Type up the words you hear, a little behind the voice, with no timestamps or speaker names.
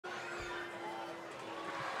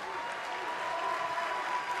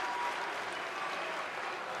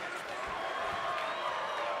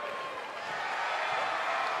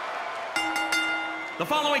The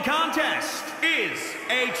following contest is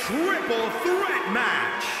a triple threat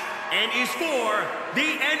match and is for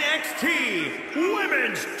the NXT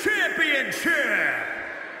Women's Championship.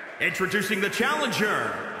 Introducing the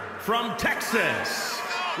challenger from Texas,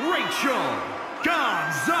 Raquel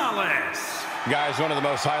Gonzalez. Guys, one of the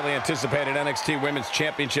most highly anticipated NXT Women's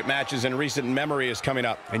Championship matches in recent memory is coming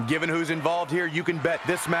up. And given who's involved here, you can bet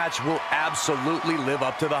this match will absolutely live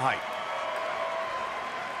up to the hype.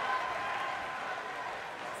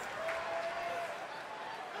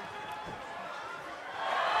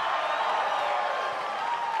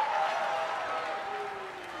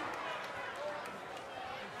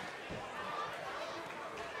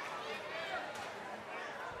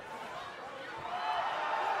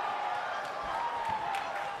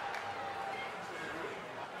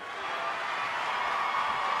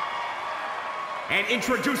 And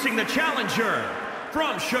introducing the challenger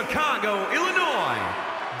from Chicago, Illinois,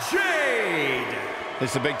 Jade. This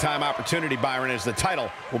is a big-time opportunity, Byron, as the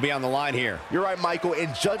title will be on the line here. You're right, Michael,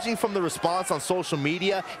 and judging from the response on social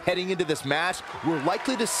media heading into this match, we're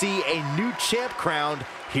likely to see a new champ crowned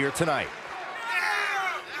here tonight.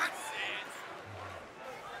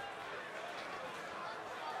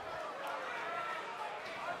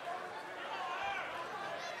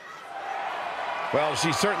 Well,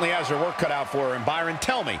 she certainly has her work cut out for her. And Byron,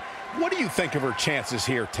 tell me, what do you think of her chances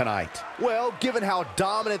here tonight? Well, given how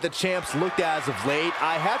dominant the champs looked as of late,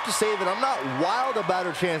 I have to say that I'm not wild about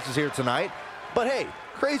her chances here tonight. But hey,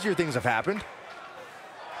 crazier things have happened.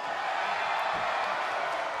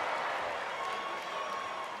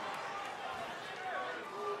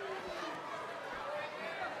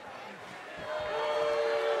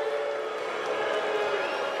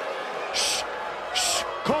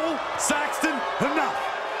 Cole, Saxton, enough!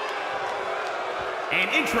 And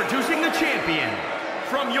introducing the champion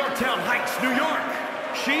from Yorktown Heights, New York,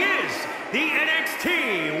 she is the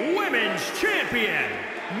NXT Women's Champion,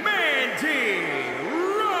 Mandy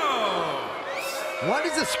Rose. Why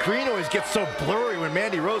does the screen always get so blurry when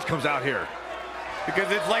Mandy Rose comes out here?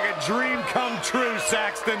 Because it's like a dream come true,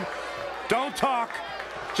 Saxton. Don't talk,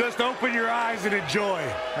 just open your eyes and enjoy.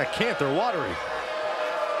 I can't, they're watery.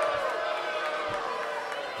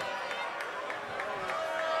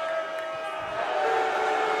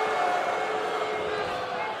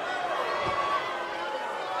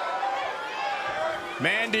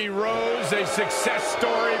 Mandy Rose, a success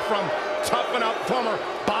story from Toughen Up, former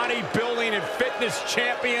bodybuilding and fitness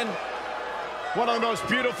champion. One of the most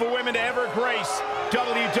beautiful women to ever grace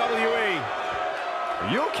WWE. Are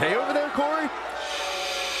you okay over there, Corey?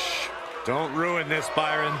 Shh. Don't ruin this,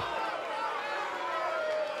 Byron.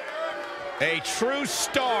 A true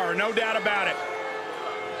star, no doubt about it.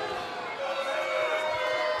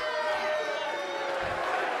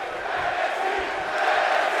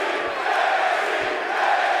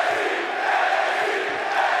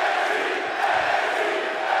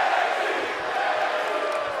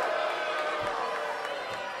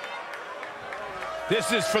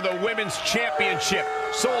 This is for the Women's Championship.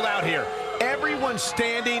 Sold out here. Everyone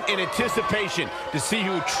standing in anticipation to see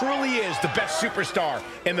who truly is the best superstar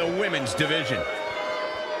in the women's division.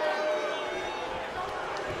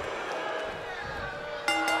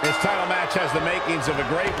 This title match has the makings of a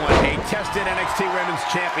great one. A tested NXT Women's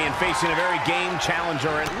Champion facing a very game challenger.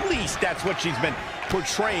 At least that's what she's been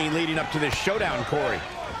portraying leading up to this showdown, Corey.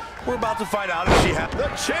 We're about to find out if she has the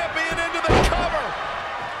champion into the cover.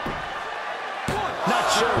 Not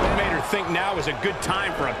sure what made her think now was a good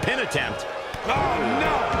time for a pin attempt. Oh,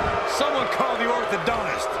 no! Someone call the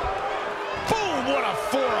orthodontist. Boom! What a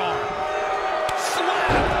forearm!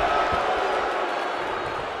 Slap!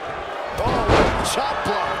 Oh, chop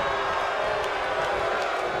block.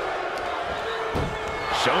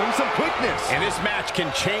 Showing some quickness. And this match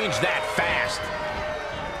can change that fast.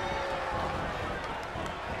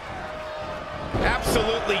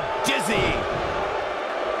 Absolutely dizzying.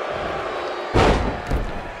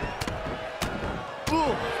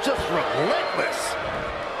 Ooh, just relentless.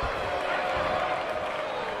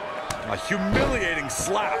 A humiliating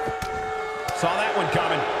slap. Saw that one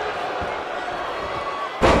coming.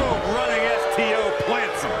 Boom, running STO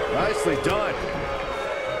plants him. Nicely done.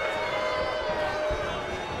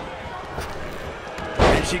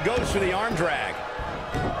 And she goes for the arm drag.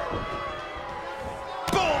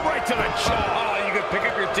 Boom, right to the jaw. Oh, you can pick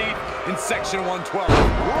up your teeth in section 112.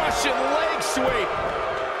 Russian leg sweep.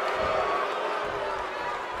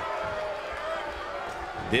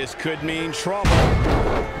 This could mean trouble.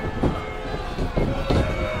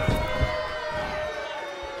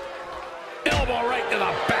 Elbow right to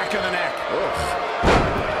the back of the neck.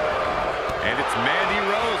 And it's Mandy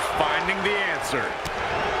Rose finding the answer.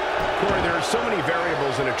 Corey, there are so many variables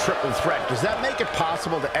in a triple threat. Does that make it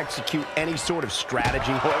possible to execute any sort of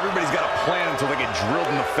strategy? Well, everybody's got a plan until they get drilled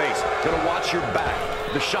in the face. Gotta watch your back.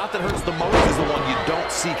 The shot that hurts the most is the one you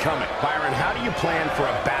don't see coming. Byron, how do you plan for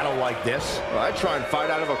a battle like this? Well, I try and fight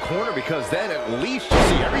out of a corner because then at least you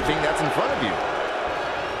see everything that's in front of you.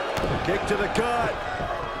 Kick to the gut.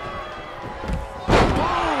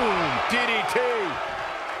 Boom! DDT.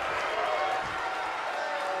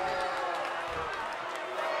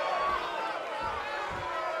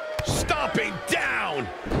 Stomping down.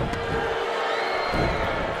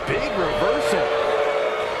 Big reversal.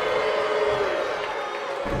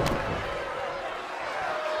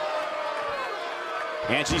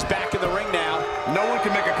 And she's back in the ring now. No one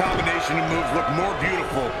can make a combination of moves look more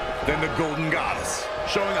beautiful than the Golden Goddess.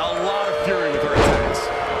 Showing a lot of fury with her attacks.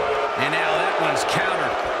 And now that one's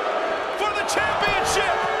countered. For the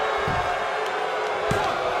championship!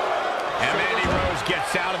 And Mandy Rose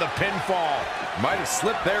gets out of the pinfall. Might have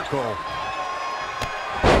slipped there, Cole.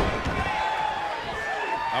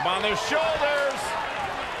 Up on their shoulders.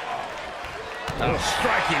 A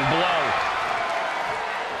striking blow.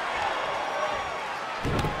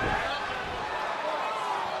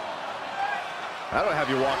 That'll have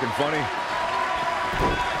you walking funny.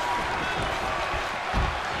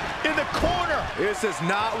 In the corner. This is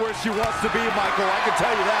not where she wants to be, Michael. I can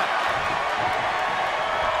tell you that.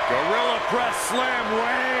 Gorilla press slam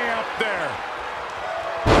way up there.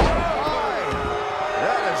 Oh,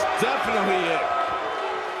 that is definitely it.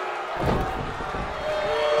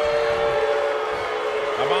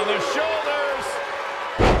 Up on their shoulders.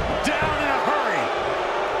 Down in a hurry.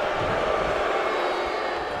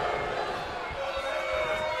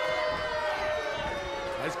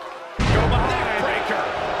 Let's go behind. Breaker.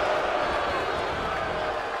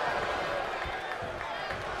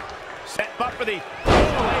 Set up for the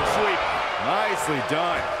leg sweep. Nicely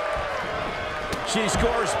done. She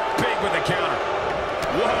scores big with the counter.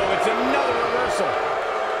 Whoa, it's another reversal.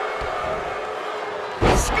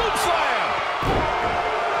 Scoop slam.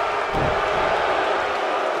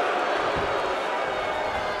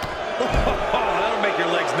 Oh, that'll make your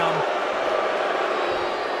legs numb.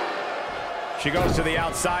 She goes to the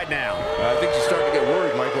outside now. I think she's starting to get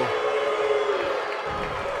worried, Michael.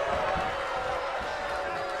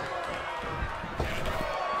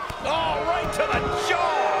 Oh, right to the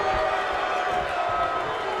jaw.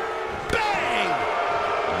 Bang!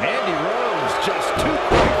 Mandy Rose just too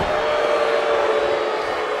quick.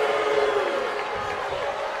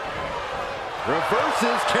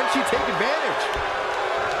 Reverses. Can she take advantage?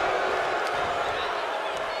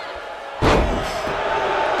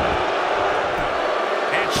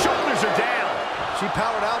 And shoulders are down. She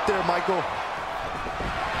powered out there, Michael.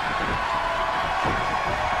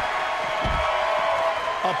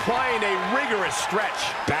 Applying a rigorous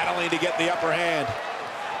stretch. Battling to get the upper hand.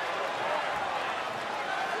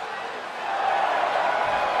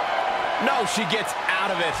 No, she gets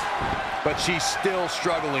out of it. But she's still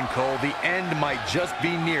struggling, Cole. The end might just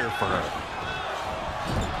be near for her.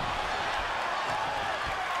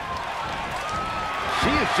 She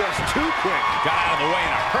is just too quick. Got out of the way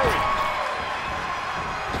in a hurry.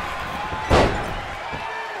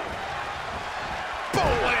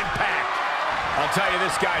 Boom, what impact. I'll tell you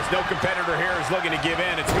this, guys, no competitor here is looking to give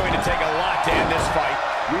in. It's going to take a lot to end this fight.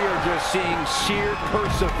 We are just seeing sheer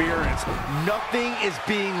perseverance. Nothing is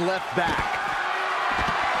being left back.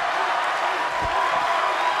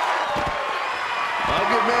 I'll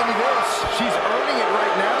give Mandy this. She's earning it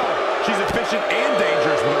right now. She's efficient and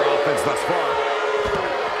dangerous with her offense thus far.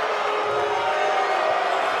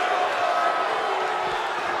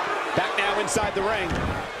 Back now inside the ring.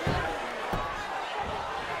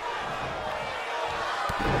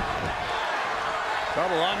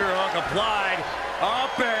 Double underhook applied.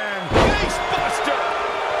 Up and Face buster.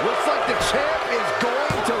 Looks like the champ is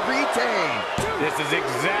going to retain. this is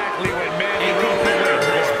exactly what Mandy A Cool competitor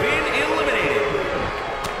did. has been eliminated.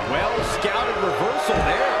 Well scouted reversal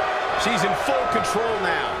there. She's in full control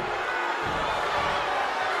now.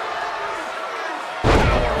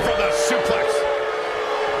 Power for the suplex.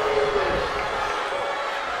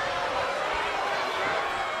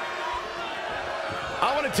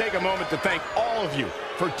 I want to take a moment to thank all of you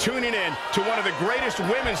for tuning in to one of the greatest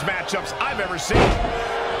women's matchups I've ever seen.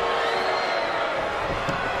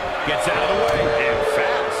 Gets out of the way and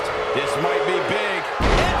fast. This might be big.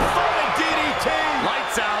 In front of DDT.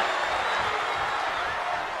 Lights out.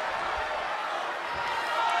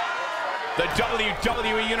 The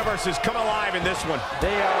WWE Universe has come alive in this one.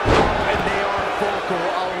 They are up and they are vocal.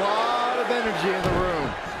 A lot of energy in the room.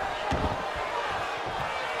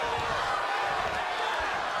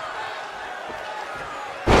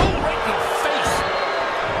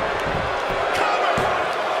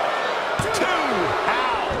 Two.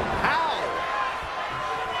 How?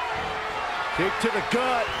 Kick to the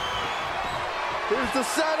gut. Here's the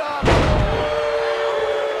setup.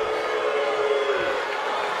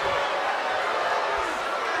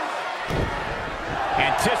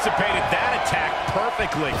 Anticipated that attack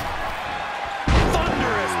perfectly.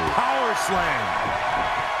 Thunderous power slam.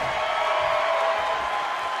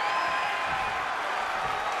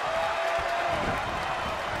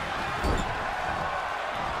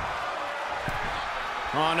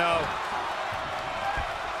 Oh, no.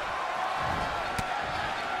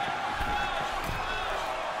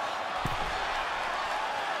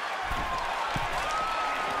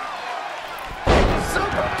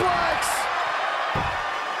 Superplex.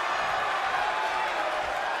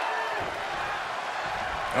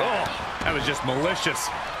 Oh, that was just malicious.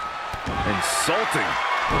 Insulting.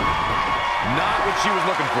 Not what she was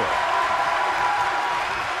looking for.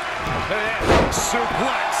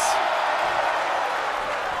 Suplex.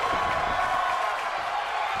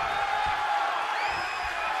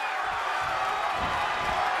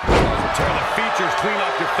 Tear the features clean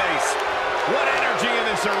off your face. What energy in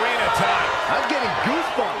this arena tonight. I'm getting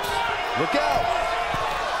goosebumps. Look out.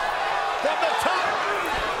 From the top.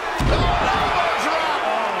 Oh, elbow drop.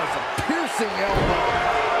 Oh, it's a piercing elbow.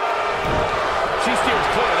 She steers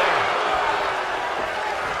clear there.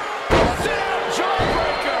 Sit-down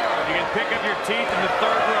jawbreaker. You can pick up your teeth in the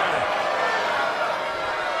third row.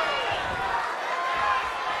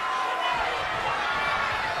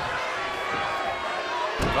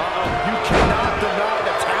 You cannot deny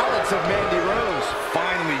the talents of Mandy Rose.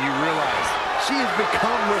 Finally, you realize. She has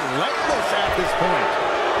become relentless at this point.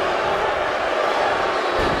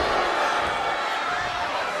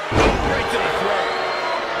 Right to the throat.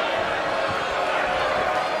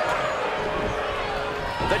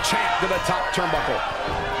 The champ to the top turnbuckle.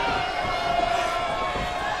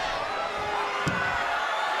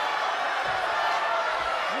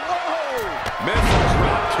 Whoa! Missile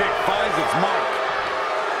drop kick finds its mark.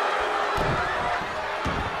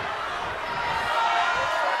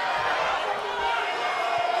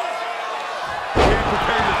 Can't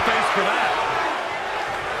prepare your face for that.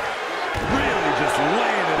 Really just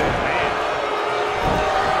laying it in, man.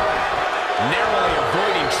 Narrowly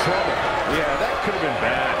avoiding trouble. Yeah, that could have been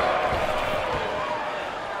bad.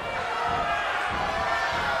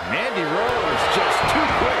 Mandy Rose just too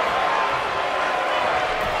quick.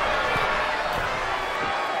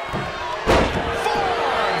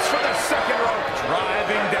 Forearms for the second rope.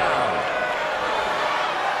 Driving down.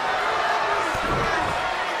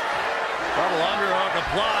 Double underhook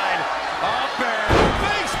applied. Up and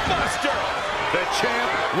Face buster. The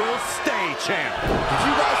champ will stay champ. Did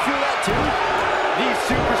you guys feel that too? These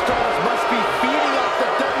superstars must be feeding off the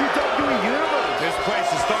WWE Universe. this place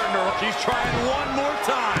is starting to... She's trying one more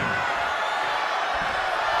time.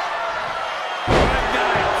 Good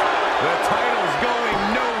night. The title's going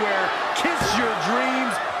nowhere. Kiss your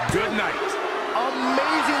dreams. Good night.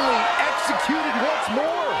 Amazingly executed once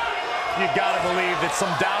more. You gotta believe that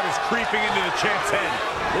some doubt is creeping into the champ's head.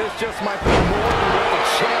 This just might be more than what the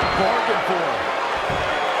champ bargained for.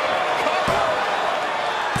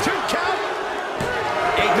 Two count.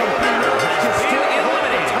 A competitor can still hold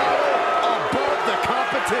the title above the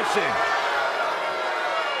competition.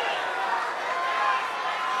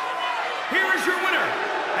 Here is your winner,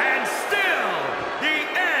 and still the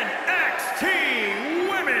NXT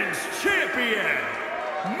Women's Champion,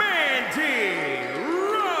 Mandy